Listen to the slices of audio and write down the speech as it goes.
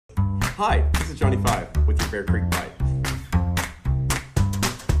Hi, this is Johnny Five with your Bear Creek Bite.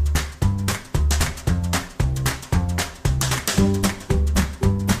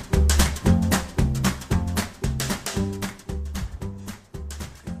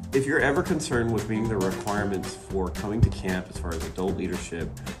 If you're ever concerned with meeting the requirements for coming to camp as far as adult leadership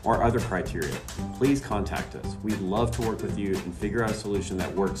or other criteria, please contact us. We'd love to work with you and figure out a solution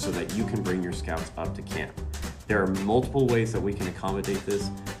that works so that you can bring your scouts up to camp. There are multiple ways that we can accommodate this,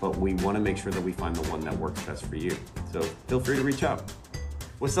 but we want to make sure that we find the one that works best for you. So feel free to reach out.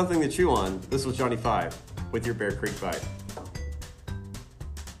 With something to chew on, this was Johnny Five with your Bear Creek Bite.